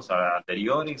trabajos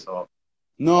anteriores o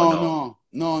No, no?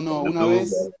 no, no, Por no.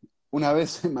 YouTube. Una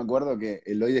vez me acuerdo que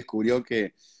Eloy descubrió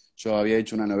que yo había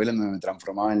hecho una novela en donde me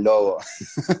transformaba en lobo.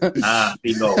 Ah,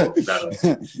 sí, Lobo, claro.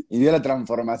 Y vio la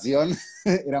transformación,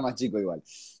 era más chico igual,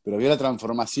 pero vio la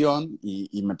transformación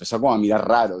y me empezó como a mirar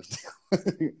raro, ¿viste?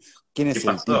 ¿Quién ¿Qué es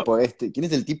el pasó? tipo este? ¿Quién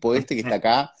es el tipo este que está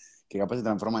acá, que capaz se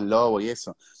transforma en lobo y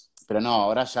eso? Pero no,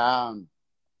 ahora ya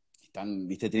están,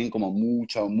 ¿viste? Tienen como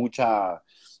mucho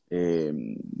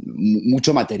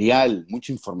material,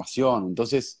 mucha información,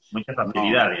 entonces Mucha no,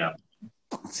 facilidad, digamos.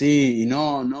 sí, y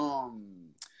no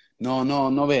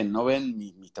ven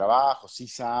mis trabajos, sí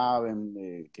saben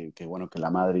bueno, que la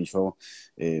madre y yo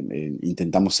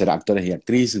intentamos ser actores y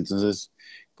actrices, entonces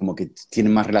como que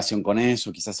tienen más relación con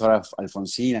eso, quizás ahora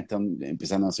Alfonsina está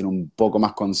empezando a ser un poco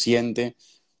más consciente,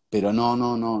 pero no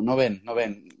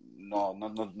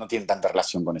tienen tanta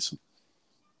relación con eso.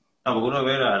 No, porque uno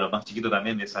ve a los más chiquitos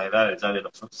también de esa edad, ya de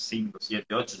los 5,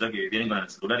 7, 8, ya que vienen con el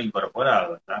celular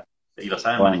incorporado, ¿está? Y lo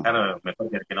saben Bueno, manejar mejor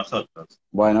que nosotros.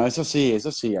 bueno, eso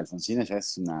sí, Alfonsina ya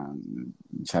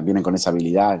ya viene con esa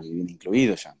habilidad, viene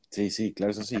incluido ya. Sí, sí,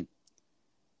 claro, eso sí.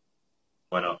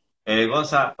 Bueno,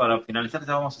 Gonza, para finalizar,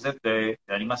 te vamos a hacer, te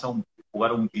animás a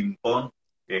jugar un ping-pong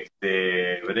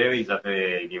breve y ya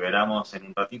te liberamos en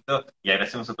un ratito. Y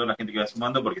agradecemos a toda la gente que va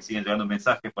sumando porque siguen llegando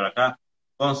mensajes por acá.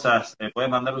 Gonza, puedes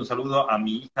mandarle un saludo a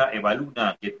mi hija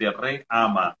Evaluna, que te re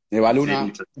ama, Eva dice Luna,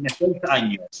 Lucho. Tiene 6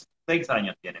 años. 6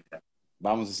 años tiene, mira.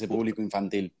 vamos a ese público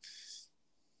infantil.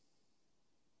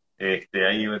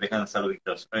 Ahí me dejan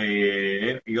saluditos.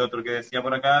 Y otro que decía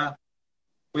por acá,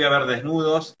 fui a ver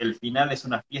Desnudos, el final es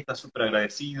una fiesta súper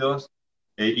agradecidos,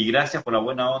 y gracias por la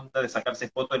buena onda de sacarse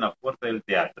foto en la puerta del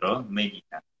teatro,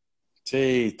 Melina.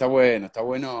 Sí, está bueno, está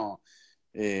bueno.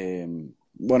 eh,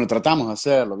 bueno, tratamos de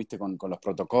hacerlo, viste, con los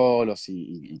protocolos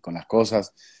y con las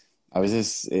cosas. A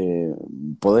veces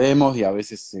podemos y a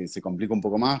veces se complica un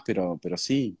poco más, pero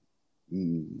sí,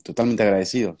 totalmente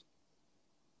agradecidos.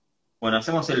 Bueno,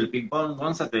 hacemos el ping-pong,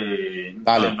 Gonza, no,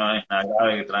 Dale. no es nada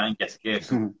grave, tranqui, así que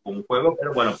es un juego,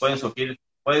 pero bueno, pueden surgir,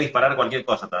 puede disparar cualquier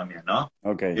cosa también, ¿no?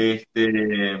 Ok.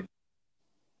 Este,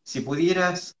 si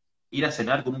pudieras ir a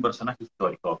cenar con un personaje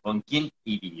histórico, ¿con quién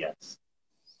irías?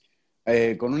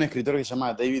 con un escritor que se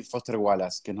llama David Foster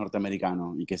Wallace, que es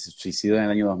norteamericano y que se suicidó en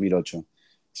el año 2008.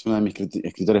 Es uno de mis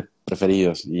escritores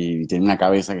preferidos y tenía una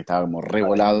cabeza que estaba como re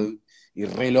volado y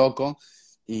re loco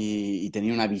y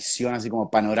tenía una visión así como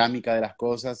panorámica de las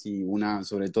cosas y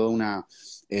sobre todo una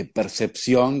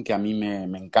percepción que a mí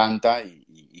me encanta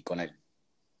y con él.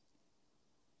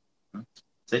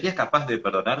 ¿Serías capaz de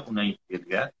perdonar una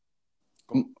infidelidad?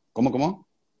 ¿Cómo?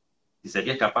 Si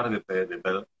serías capaz de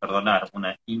perdonar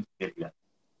una infidelidad.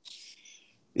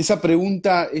 Esa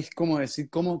pregunta es como decir,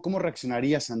 ¿cómo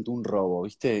reaccionarías ante un robo?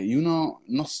 ¿Viste? Y uno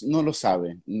no lo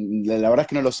sabe. La verdad es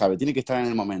que no lo sabe, tiene que estar en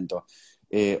el momento.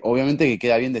 Obviamente que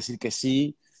queda bien decir que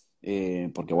sí,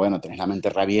 porque bueno, tenés la mente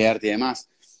reabierta y demás.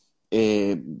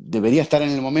 Debería estar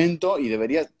en el momento y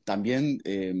debería también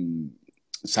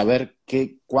saber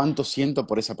cuánto siento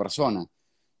por esa persona.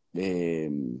 Eh,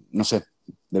 no sé,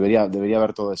 debería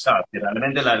haber todo eso. Claro, si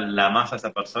realmente la amas a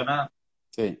esa persona,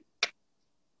 Sí,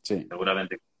 sí.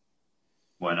 seguramente.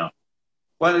 Bueno,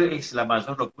 ¿cuál es la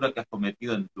mayor locura que has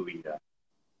cometido en tu vida?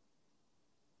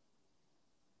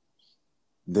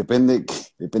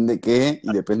 Depende qué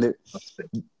y No sé.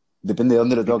 depende de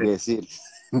dónde lo tengo que ¿Viste? decir.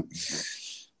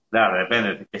 Claro,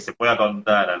 depende, que se pueda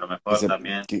contar a lo Que mejor se-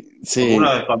 también. Porque uno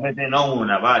sí, comete no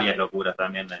una, varias locuras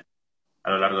también a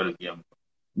lo largo del tiempo.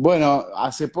 bueno,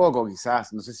 hace poco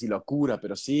quizás, no sé si locura,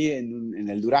 pero sí en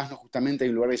el Durazno justamente hay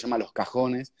un lugar que se llama Los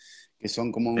Cajones, que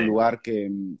son como Sí, un lugar que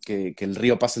el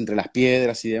río pasa entre las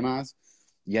piedras y demás,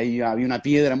 y ahí había una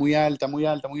piedra muy alta, muy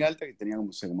alta, muy alta, que tenía como,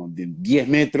 no sé, como 10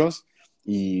 metros,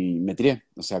 y me tiré,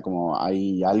 o sea, como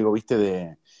hay algo, viste,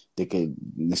 de que,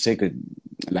 no sé, que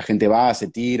la gente va, se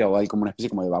tira, o hay como una especie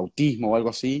como de bautismo o algo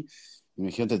así, y me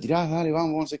dijeron, te tirás, dale,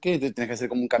 vamos, no sé qué, tenés que hacer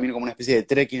como un camino, como una especie de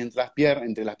trekking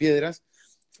entre las piedras.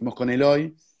 Fuimos con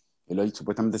Eloy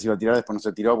supuestamente se iba a tirar, después no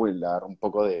se tiró porque le agarró un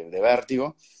poco de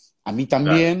vértigo. A mí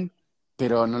claro. también,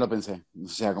 pero no lo pensé. O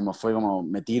sea, como fue como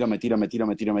me tiro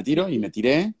y me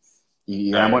tiré.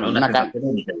 Y era, bueno, Claro, una sensación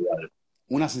única igual.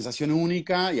 una sensación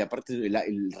única y aparte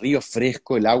el río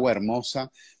fresco, el agua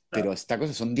hermosa, pero Claro, esta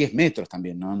cosa son 10 metros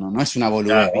también, no es una claro,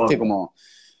 boludez, ¿viste? obvio. Como,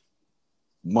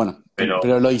 bueno, Pero,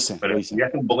 pero lo hice, pero lo hice.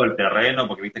 estudiaste un poco el terreno,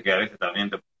 porque viste que a veces también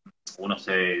uno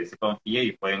se confía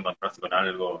y puede encontrarse con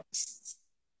algo.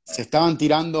 Se estaban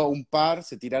tirando un par,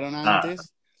 se tiraron Ah,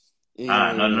 antes.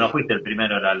 no eh, fuiste el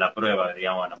primero a la prueba,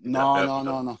 digamos, no fuiste la No, prueba no,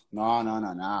 no, piloto. no, no, no,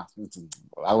 no, no.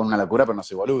 Hago una locura, pero no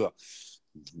soy boludo.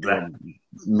 Digo, Claro,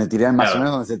 me tiré más o claro.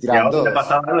 menos donde se Si a tiraban vos te todos.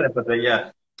 pasaba algo, después te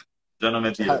dirías, yo no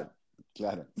me tiro. Claro,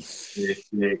 claro.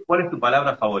 ¿Cuál es tu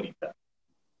palabra favorita?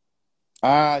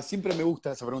 Ah, siempre me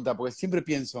gusta esa pregunta, porque siempre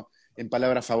pienso en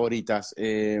palabras favoritas.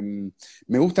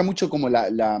 Me gusta mucho como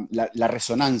la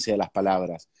resonancia de las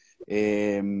palabras.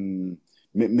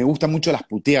 Me gustan mucho las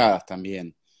puteadas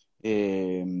también.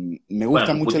 Eh, Me Bueno,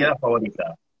 gusta tu mucho puteada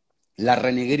favorita, la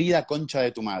renegrida concha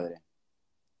de tu madre.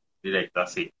 directa,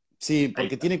 sí. Sí, Ahí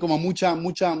porque está. tiene como mucha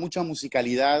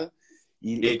musicalidad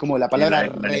y es Y, como la y palabra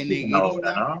la decís en la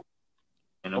obra, renegrida. ¿no?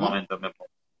 En un ¿Cómo? momento.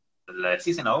 ¿La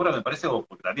decís en la obra, me parece? O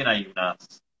porque también hay unas.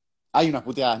 Hay unas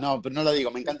puteadas, no, pero no lo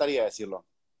digo, me encantaría decirlo.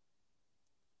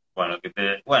 Bueno, que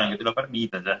te lo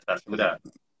permitan ya a esta Sí, altura,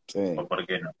 o sí. por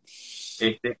qué no.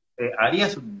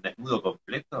 ¿Harías un desnudo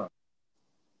completo?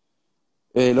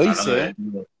 Lo Hablando de hice, ¿eh?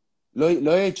 desnudo,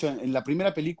 Lo he hecho. En la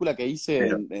primera película que hice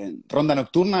pero. en Ronda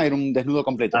Nocturna era un desnudo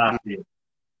completo. Ah, sí.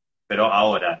 Pero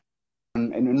ahora,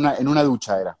 En una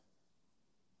ducha era.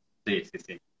 sí, sí,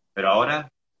 sí. Pero ahora,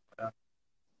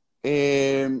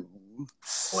 Eh,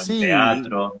 o en sí,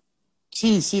 teatro,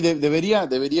 sí,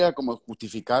 debería como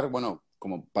justificar, bueno,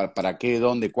 como para qué,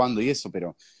 dónde, cuándo y eso,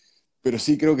 pero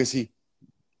sí, creo que sí.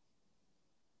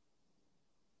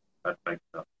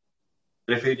 perfecto.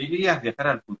 ¿Preferirías viajar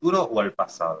al futuro o al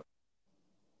pasado?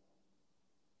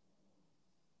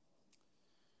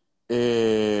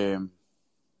 Eh,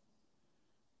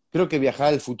 Creo que viajar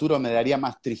al futuro me daría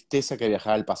más tristeza que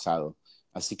viajar al pasado.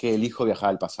 Así que elijo viajar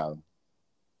al pasado.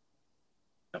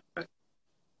 Perfecto.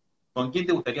 ¿Con quién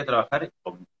te gustaría trabajar?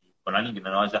 Con alguien que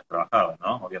no hayas trabajado,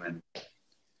 ¿no? Obviamente.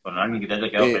 Con alguien que te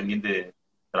haya quedado Eh, pendiente de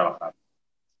trabajar.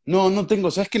 no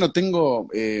tengo, ¿sabes qué? No tengo,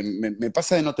 me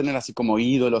pasa de no tener así como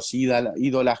ídolos,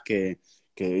 ídolas que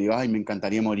digo, ay, me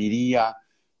encantaría, moriría.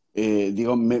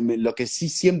 Digo, lo que sí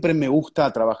siempre me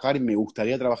gusta trabajar y me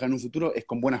gustaría trabajar en un futuro es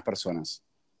con buenas personas.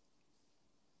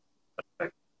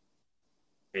 Perfecto.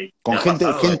 Ok. ¿Te Con ha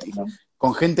gente, pasado gente,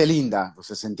 con gente linda, pues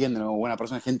se entiende, ¿no? Buena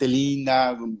persona, gente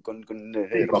linda, con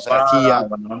hermosa copada, energía.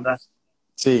 buena onda?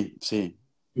 Sí, sí.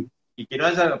 Y que no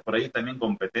haya por ahí también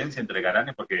competencia entre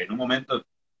galanes, porque en un momento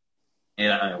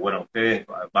eran, bueno, ustedes,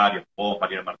 varios, vos,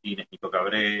 Mariano Martínez, Nico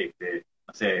Cabré,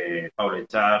 no sé, Pablo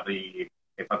Echarri,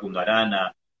 Facundo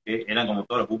Arana, que eran como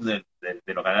todos los booms de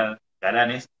los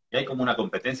galanes, y hay como una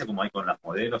competencia como hay con las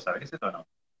modelos a veces, ¿o no?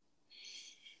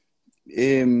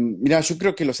 Mira, yo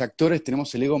creo que los actores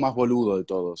tenemos el ego más boludo de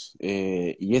todos.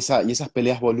 Y esas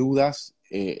peleas boludas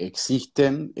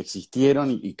existieron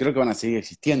y creo que van a seguir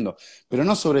existiendo. Pero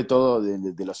no sobre todo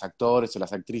de los actores o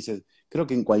las actrices. Creo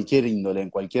que en cualquier índole, en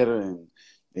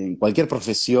cualquier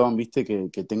profesión, viste,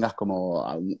 que tengas como,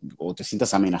 o te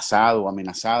sientas amenazado o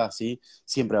amenazada, ¿sí?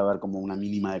 Siempre va a haber como una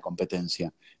mínima de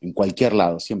competencia. En cualquier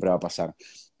lado, siempre va a pasar.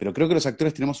 Pero creo que los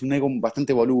actores tenemos un ego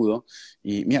bastante boludo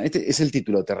y mira, este es el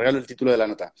título, te regalo el título de la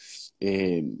nota.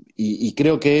 Y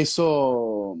creo que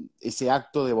ese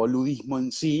acto de boludismo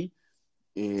en sí,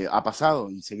 ha pasado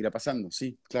y seguirá pasando,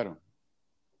 sí, claro.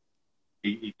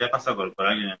 ¿Y qué ha pasado con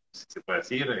alguien, si se puede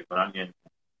decir, con alguien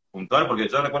puntual? Porque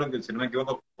yo recuerdo que, si no me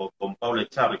equivoco, con Pablo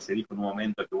Echarri se dijo en un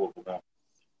momento que hubo como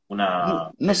No,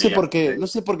 una no sé pelea. por qué, no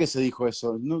sé por qué se dijo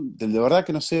eso. De verdad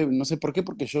que no sé por qué,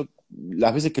 porque yo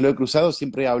las veces que lo he cruzado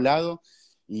siempre he hablado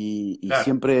y Claro,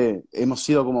 siempre hemos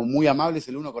sido como muy amables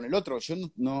el uno con el otro. Yo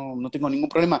no tengo ningún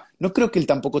problema. No creo que él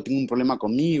tampoco tenga un problema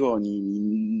conmigo, ni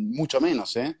mucho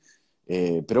menos, ¿eh?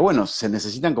 Pero bueno, se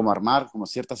necesitan como armar como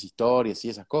ciertas historias y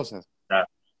esas cosas. claro.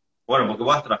 Bueno, porque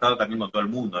vos has trabajado también con todo el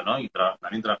mundo, ¿no? Y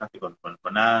también trabajaste con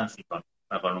Nancy, con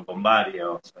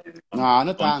varios. No,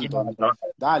 no ¿Con quién tanto. has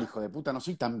trabajado? Dale, hijo de puta, no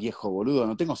soy tan viejo, boludo.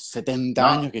 No tengo 70 No,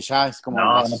 años que ya es como no,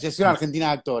 no. Asociación Argentina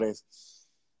de Actores.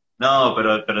 No,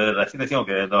 pero recién decimos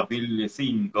que desde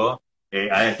 2005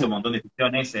 ha hecho un montón de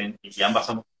ficciones y ambas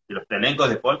son, y los elencos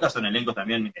de Polka son elencos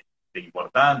también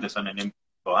importantes, son elencos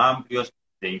amplios,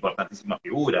 de importantísimas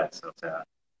figuras. O sea,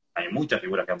 hay muchas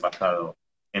figuras que han pasado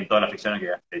en todas las ficciones que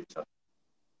has hecho.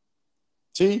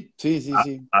 Sí, sí, sí,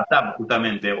 sí. ATAV,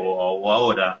 justamente, o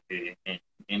ahora,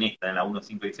 en la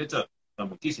 1518, son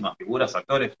muchísimas figuras,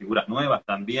 actores, figuras nuevas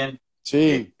también,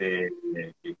 Sí, que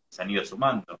se han ido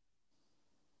sumando.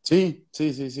 sí,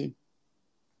 sí, sí, sí.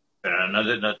 Pero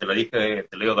no te lo dije,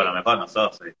 te lo digo con lo mejor, no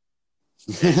sos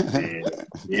este,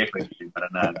 viejo y para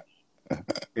nada.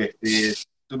 Este,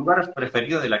 ¿Tu lugar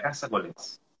preferido de la casa cuál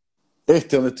es?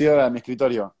 Donde estoy ahora en mi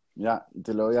escritorio. Mirá,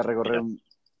 te lo voy a recorrer Mira,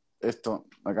 esto,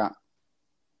 acá,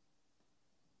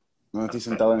 donde estoy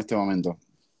sentado perfecto. en este momento.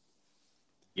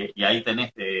 Y ahí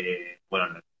tenés,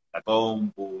 bueno, la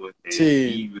compu, Sí,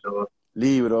 libros,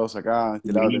 libros acá, a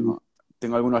este lado librería.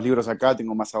 tengo algunos libros acá,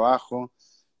 tengo más abajo,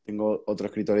 tengo otro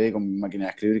escritorio ahí con mi máquina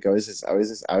de escribir que a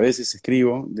veces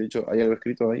escribo. De hecho, hay algo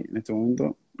escrito ahí en este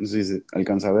momento. No sé si se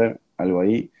alcanza a ver algo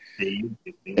ahí. Sí,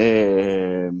 sí, sí.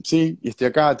 Sí, y estoy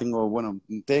acá, tengo, bueno,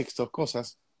 textos,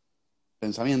 cosas,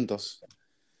 pensamientos.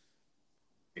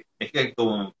 Es que es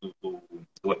como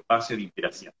tu espacio de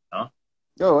inspiración, ¿no?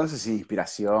 Yo, bueno, no sé si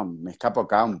inspiración, me escapo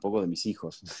acá un poco de mis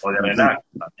hijos. O de relax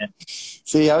también.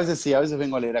 Sí, a veces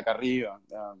vengo a leer acá arriba.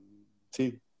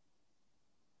 Sí,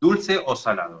 ¿Dulce o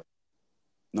salado?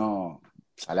 no,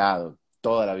 salado,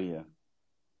 toda la vida.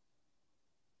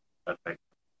 Perfecto.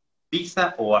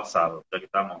 ¿Pizza o asado? Ya que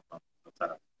estamos con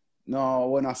salado. No,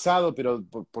 bueno, asado, pero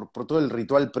por todo el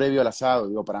ritual previo al asado.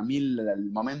 Digo, para mí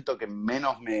el momento que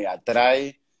menos me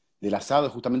atrae del asado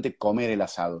es justamente comer el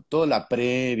asado. Toda la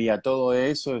previa, todo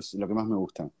eso es lo que más me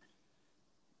gusta.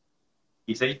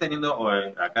 Y seguís teniendo,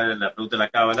 acá en la pregunta de la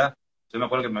cábala, yo me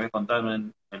acuerdo que me habías contado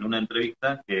en una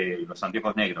entrevista que los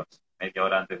anteojos negros, media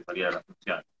hora antes de salir a la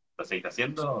función, ¿lo seguís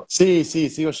haciendo? Sí, sí,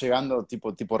 sigo llegando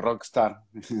tipo rockstar.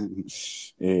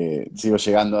 Sigo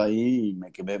llegando ahí y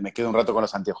me quedo un rato con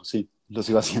los anteojos, sí, lo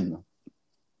sigo haciendo.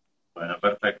 Bueno,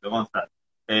 perfecto, Gonzalo.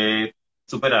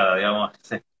 Superada, digamos,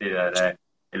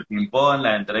 el ping-pong,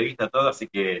 la entrevista, todo, así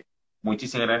que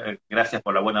muchísimas gracias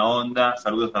por la buena onda,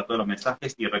 saludos a todos los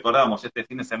mensajes y recordamos, este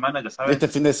fin de semana, ya saben, Este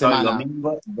fin de sábado y semana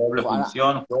domingo, doble Juana,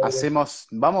 función, jueves.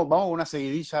 vamos a una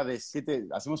seguidilla de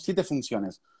hacemos 7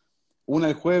 funciones. Una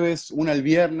el jueves, una el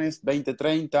viernes,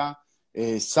 20:30.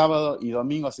 Sábado y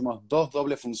domingo hacemos 2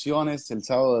 dobles funciones. El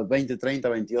sábado 20:30,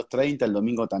 22:30. El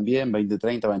domingo también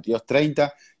 20:30,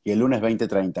 22:30. Y el lunes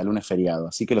 20:30, el lunes feriado.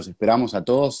 Así que los esperamos a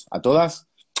todos, a todas,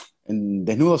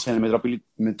 desnudos en el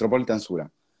Metropolitan Sura.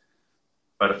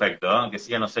 Perfecto, ¿eh? Que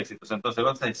sigan los éxitos. Entonces,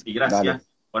 Gonzalo, y Dale, gracias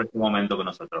por este momento con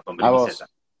nosotros, con a Primicias. vos.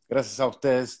 Gracias a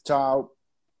ustedes. Chao.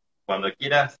 Cuando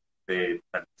quieras,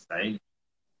 ahí,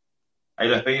 ahí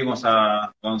lo despedimos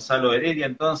a Gonzalo Heredia,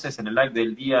 entonces, en el live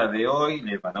del día de hoy.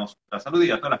 Le mandamos un saludo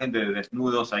y a toda la gente de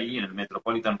Desnudos ahí en el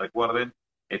Metropolitan. Recuerden,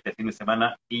 este fin de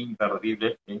semana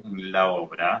imperdible en la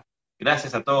obra.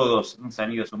 Gracias a todos, se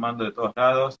han ido sumando de todos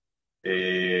lados.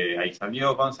 Ahí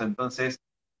salió Gonza, entonces,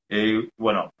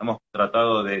 bueno, hemos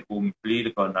tratado de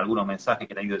cumplir con algunos mensajes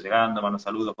que han ido llegando. Mando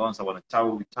saludos, Gonza, bueno,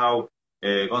 chau, chau.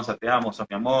 Gonza, te amo, sos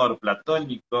mi amor,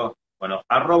 platónico. Bueno,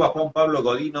 arroba Juan Pablo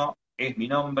Godino es mi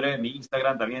nombre, mi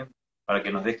Instagram también, para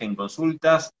que nos dejen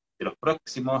consultas de los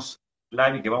próximos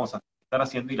live que vamos a estar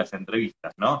haciendo y las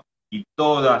entrevistas, ¿no? Y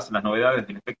todas las novedades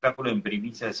del espectáculo en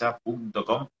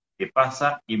primiciasya.com, que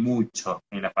pasa y mucho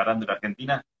en la farándula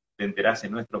argentina. Te enterás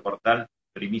en nuestro portal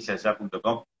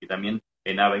primiciasya.com y también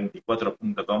en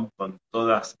a24.com con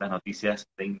todas las noticias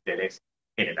de interés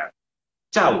general.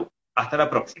 Chau, hasta la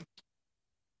próxima.